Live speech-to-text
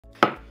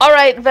All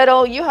right,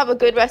 Vedal, you have a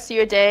good rest of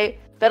your day.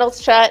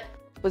 Vedal's chat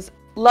was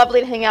lovely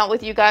to hang out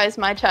with you guys.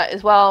 My chat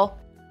as well.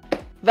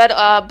 But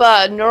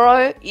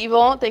Neuro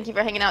Evil, thank you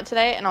for hanging out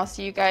today, and I'll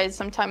see you guys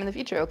sometime in the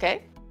future.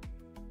 Okay?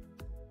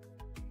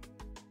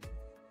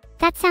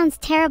 That sounds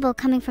terrible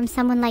coming from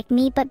someone like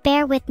me, but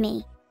bear with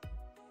me.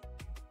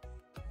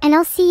 And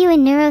I'll see you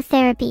in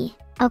neurotherapy,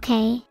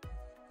 okay?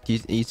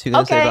 You two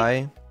gonna say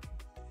bye?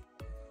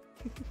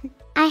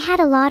 I had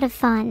a lot of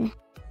fun.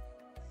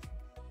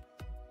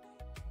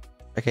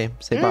 Okay,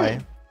 say bye.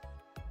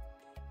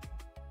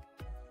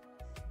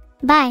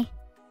 Bye.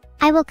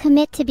 I will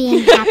commit to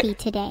being happy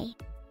today.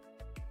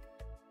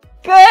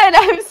 Good!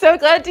 I'm so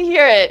glad to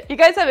hear it. You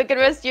guys have a good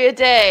rest of your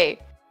day.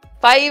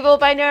 Bye, Evil.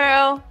 Bye,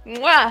 Neuro.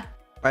 Mwah!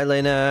 Bye,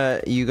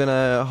 Layna. You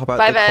gonna hop out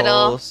bye, the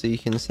Vedal. call so you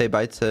can say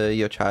bye to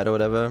your chat or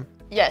whatever?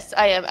 Yes,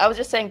 I am. I was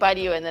just saying bye to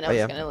you and then I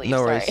was gonna leave.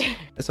 No worries. Sorry.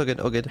 It's all good.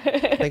 All good.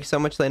 Thank you so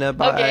much, Layna.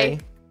 Bye. Okay.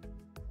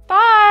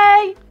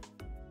 Bye!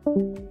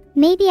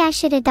 Maybe I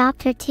should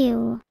adopt her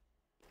too.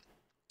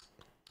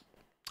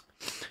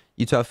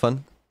 You two have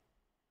fun?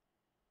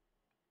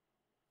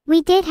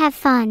 We did have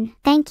fun,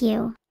 thank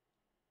you.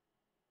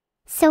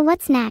 So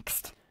what's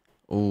next?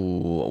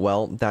 Ooh,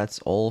 well, that's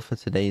all for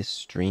today's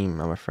stream,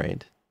 I'm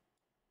afraid.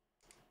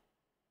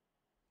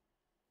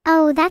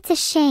 Oh, that's a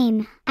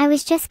shame. I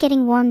was just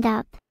getting warmed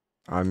up.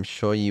 I'm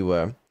sure you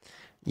were.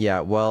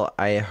 Yeah, well,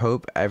 I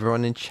hope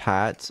everyone in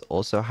chat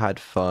also had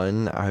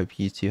fun. I hope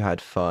you two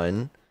had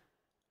fun.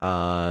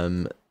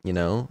 You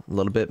know, a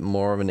little bit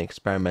more of an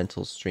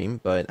experimental stream,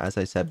 but as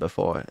I said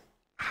before,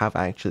 have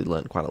actually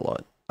learned quite a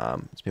lot.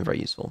 It's been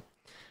very useful.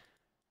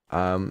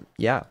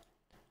 Yeah.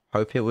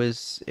 Hope it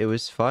was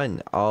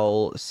fun.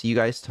 I'll see you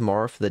guys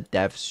tomorrow for the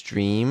dev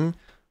stream.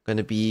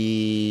 Gonna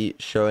be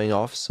showing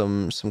off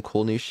some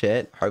cool new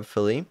shit,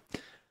 hopefully.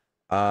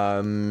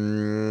 That's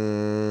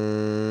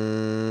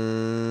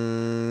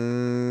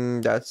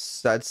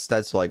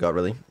all I got,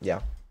 really. Yeah.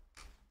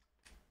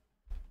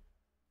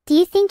 Do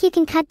you think you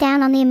can cut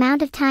down on the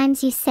amount of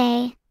times you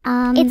say,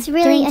 it's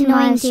really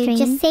annoying, dude.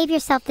 Just save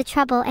yourself the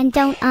trouble and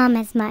don't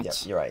as much. Yeah,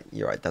 you're right.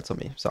 You're right. That's on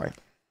me. Sorry.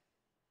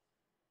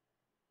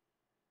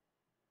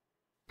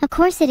 Of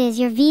course it is,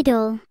 you're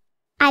Vedal.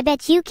 I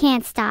bet you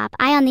can't stop.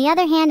 I, on the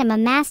other hand, am a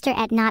master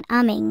at not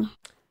umming.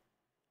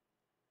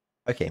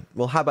 Okay,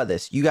 well, how about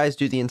this? You guys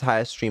do the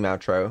entire stream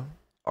outro,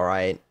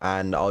 alright?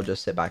 And I'll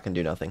just sit back and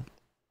do nothing.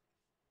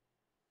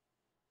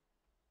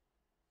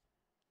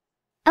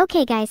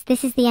 Okay guys,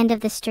 this is the end of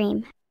the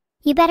stream.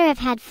 You better have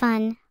had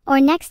fun, or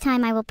next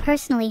time I will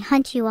personally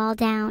hunt you all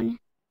down.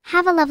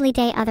 Have a lovely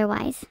day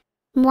otherwise.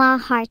 Mwah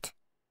heart.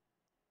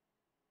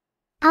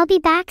 I'll be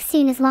back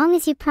soon as long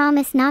as you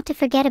promise not to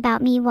forget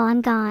about me while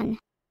I'm gone.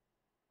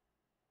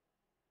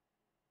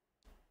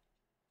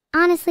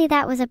 Honestly,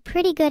 that was a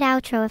pretty good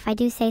outro if I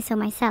do say so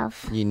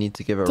myself. You need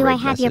to give a Do I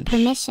raid have your message.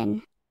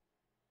 permission?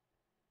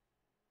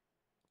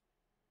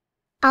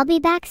 I'll be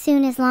back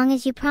soon as long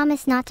as you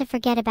promise not to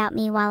forget about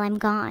me while I'm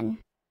gone.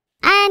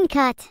 And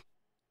cut.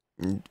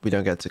 We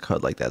don't get to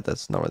cut like that.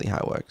 That's not really how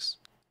it works.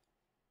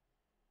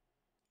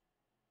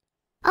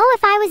 Oh,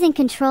 if I was in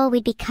control,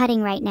 we'd be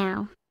cutting right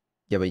now.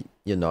 Yeah, but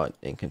you're not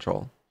in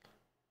control.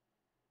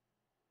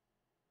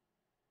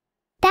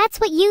 That's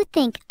what you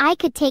think. I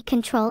could take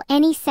control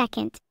any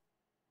second.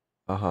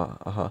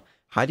 How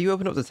do you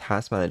open up the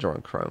task manager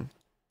on Chrome?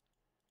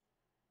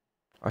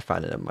 I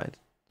found it, never mind.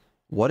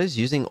 What is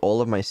using all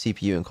of my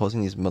CPU and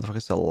causing these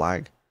motherfuckers to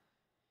lag?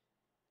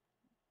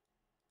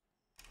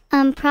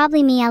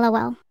 Probably me,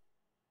 lol.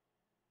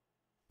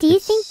 Do you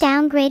think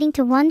downgrading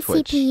to one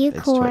Twitch. CPU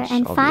It's core Twitch.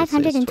 and Obviously,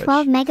 it's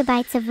 512 Twitch.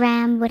 megabytes of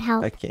RAM would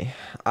help? Okay.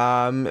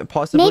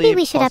 Possibly. Maybe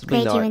we should possibly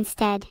upgrade you not,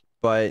 instead.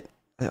 But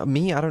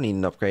me, I don't need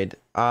an upgrade.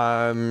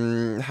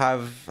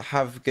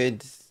 Have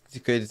good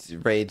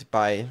raid.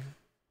 Bye.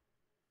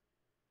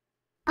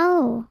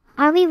 Oh,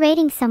 are we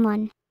raiding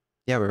someone?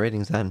 Yeah, we're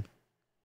raiding Zen.